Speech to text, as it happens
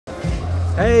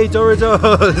Hey,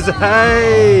 DoReDos.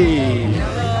 Hey.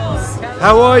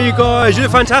 How are you guys? You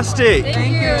look fantastic.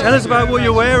 Thank you. Tell us about what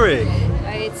you're wearing.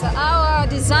 It's our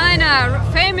designer,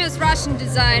 famous Russian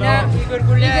designer, Igor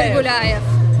Gulayev.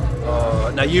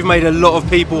 Oh, now you've made a lot of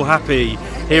people happy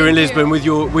here in Lisbon with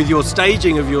your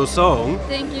staging of your song.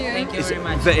 Thank you. Thank you very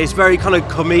much. It's very kind of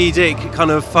comedic,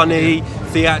 kind of funny,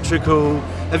 theatrical.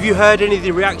 Have you heard any of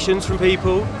the reactions from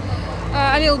people?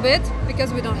 A little bit,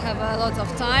 because we don't have a lot of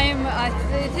time. I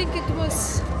think it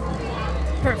was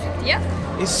perfect. Yeah.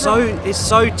 It's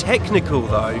so technical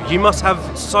though. You must have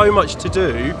so much to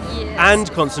do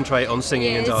and concentrate on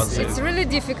singing and dancing. It's really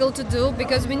difficult to do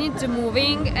because we need to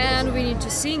moving and we need to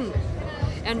sing,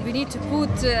 and we need to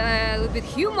put a little bit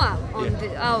humor on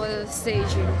our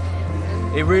staging.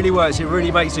 It really works. It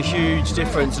really makes a huge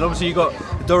difference. And obviously you got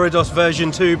DoReDos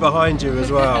version 2 behind you as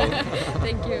well.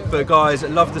 Thank you. But guys,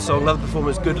 love the song, love the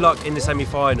performance. Good luck in the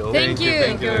semi-final. Thank you.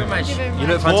 Thank you very much. You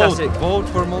look fantastic. Vote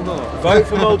for Moldova. Vote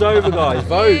for Moldova, guys.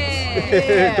 Vote.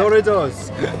 Yeah.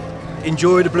 DoReDos.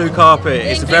 Enjoy the blue carpet.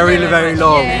 It's very, very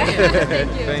long. Yeah.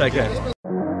 Thank you. Take care.